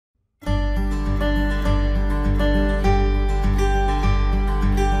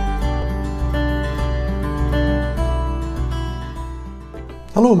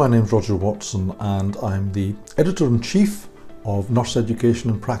Hello, my name's Roger Watson and I'm the Editor-in-Chief of Nurse Education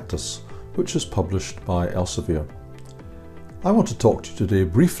and Practice, which is published by Elsevier. I want to talk to you today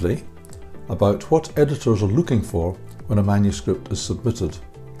briefly about what editors are looking for when a manuscript is submitted.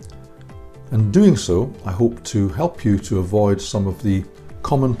 In doing so, I hope to help you to avoid some of the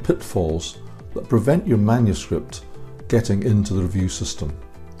common pitfalls that prevent your manuscript getting into the review system.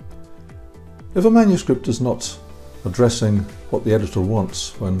 If a manuscript is not addressing what the editor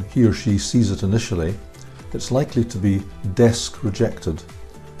wants when he or she sees it initially, it's likely to be desk rejected.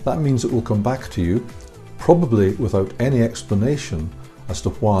 That means it will come back to you, probably without any explanation as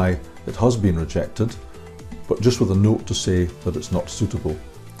to why it has been rejected, but just with a note to say that it's not suitable.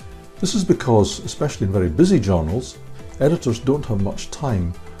 This is because, especially in very busy journals, editors don't have much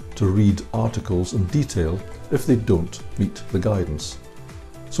time to read articles in detail if they don't meet the guidance.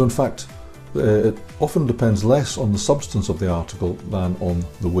 So in fact, it often depends less on the substance of the article than on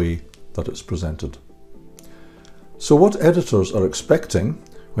the way that it's presented. So what editors are expecting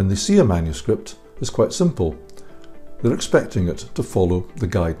when they see a manuscript is quite simple. They're expecting it to follow the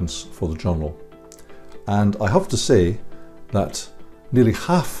guidance for the journal. And I have to say that nearly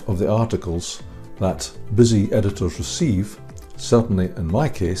half of the articles that busy editors receive, certainly in my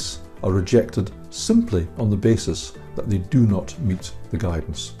case, are rejected simply on the basis that they do not meet the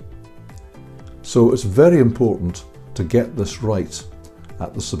guidance. So it's very important to get this right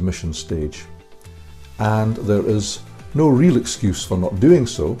at the submission stage. And there is no real excuse for not doing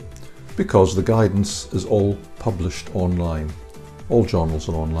so, because the guidance is all published online. All journals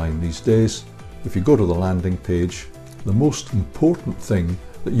are online these days. If you go to the landing page, the most important thing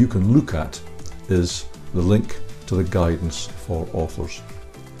that you can look at is the link to the guidance for authors.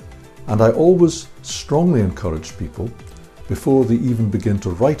 And I always strongly encourage people, before they even begin to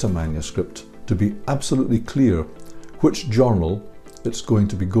write a manuscript, to be absolutely clear which journal it's going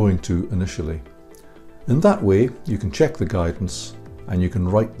to be going to initially. In that way, you can check the guidance and you can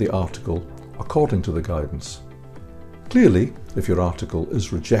write the article according to the guidance. Clearly, if your article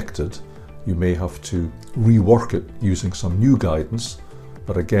is rejected, you may have to rework it using some new guidance,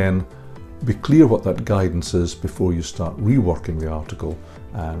 but again, be clear what that guidance is before you start reworking the article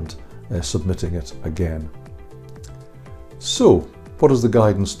and submitting it again. So, what does the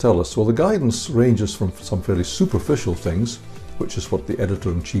guidance tell us? Well, the guidance ranges from some fairly superficial things, which is what the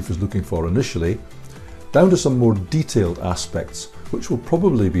editor-in-chief is looking for initially, down to some more detailed aspects, which will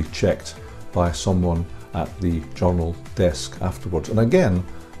probably be checked by someone at the journal desk afterwards. And again,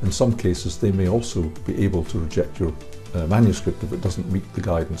 in some cases, they may also be able to reject your manuscript if it doesn't meet the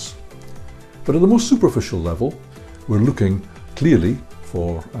guidance. But at the most superficial level, we're looking clearly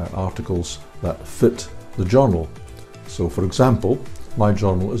for articles that fit the journal. So for example, my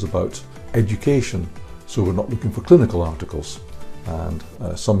journal is about education, so we're not looking for clinical articles. And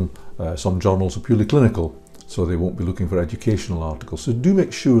some journals are purely clinical, so they won't be looking for educational articles. So do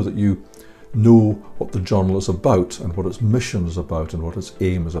make sure that you know what the journal is about and what its mission is about and what its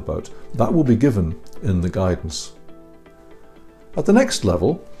aim is about. That will be given in the guidance. At the next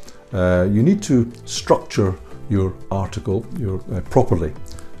level, you need to structure your article properly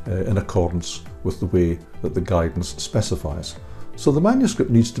in accordance with the way that the guidance specifies. So the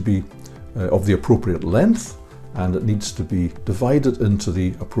manuscript needs to be of the appropriate length, and it needs to be divided into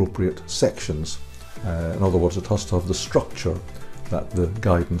the appropriate sections. In other words, it has to have the structure that the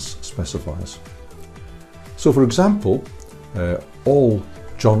guidance specifies. So for example, all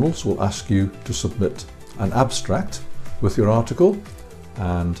journals will ask you to submit an abstract with your article,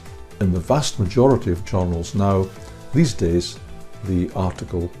 and in the vast majority of journals now, these days, the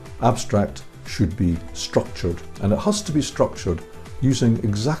article abstract should be structured, and it has to be structured using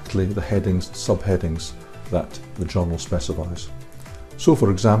exactly the headings and subheadings that the journal specifies. So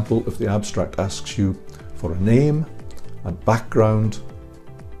for example, if the abstract asks you for a name and background,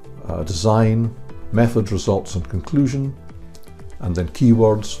 design, method, results and conclusion, and then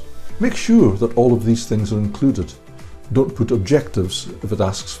keywords, make sure that all of these things are included. Don't put objectives if it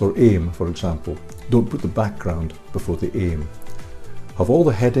asks for aim, for example. Don't put the background before the aim. Have all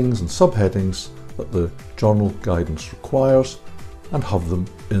the headings and subheadings that the journal guidance requires and have them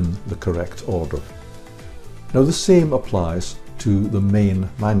in the correct order. Now the same applies to the main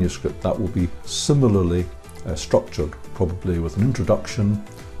manuscript. That will be similarly structured, probably with an introduction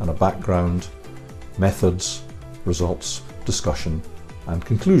and a background, methods, results, discussion and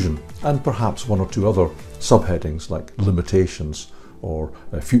conclusion, and perhaps one or two other subheadings like limitations or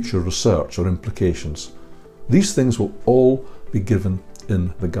future research or implications. These things will all be given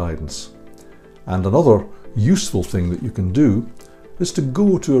in the guidance. And another useful thing that you can do is to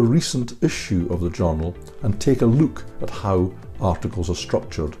go to a recent issue of the journal and take a look at how articles are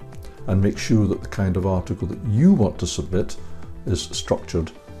structured and make sure that the kind of article that you want to submit is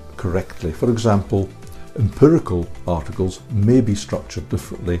structured correctly. For example, empirical articles may be structured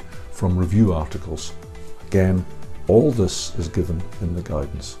differently from review articles. Again, all this is given in the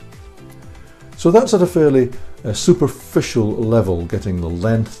guidance. So that's at a fairly superficial level, getting the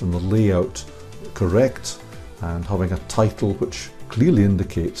length and the layout correct and having a title which clearly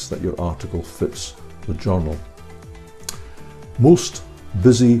indicates that your article fits the journal. Most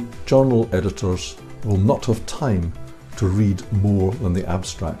busy journal editors will not have time to read more than the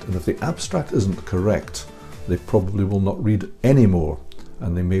abstract, and if the abstract isn't correct, they probably will not read any more,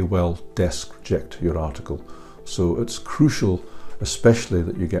 and they may well desk reject your article. So it's crucial, especially,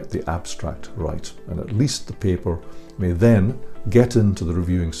 that you get the abstract right, and at least the paper may then get into the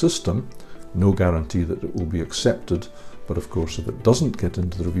reviewing system. No guarantee that it will be accepted, but of course if it doesn't get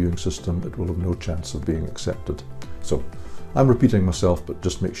into the reviewing system, it will have no chance of being accepted. So I'm repeating myself, but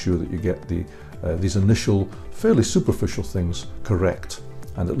just make sure that you get these initial fairly superficial things correct,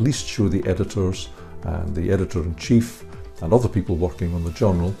 and at least show the editors and the editor-in-chief and other people working on the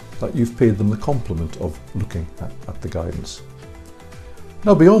journal that you've paid them the compliment of looking at the guidance.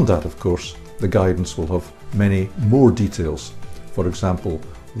 Now beyond that, of course, the guidance will have many more details. For example,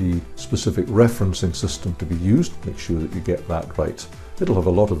 the specific referencing system to be used, make sure that you get that right. It'll have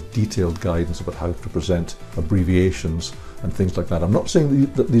a lot of detailed guidance about how to present abbreviations and things like that. I'm not saying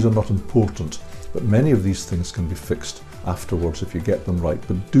that these are not important, but many of these things can be fixed afterwards if you get them right,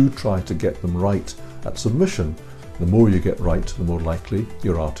 but do try to get them right at submission. The more you get right, the more likely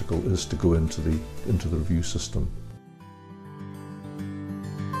your article is to go into the review system.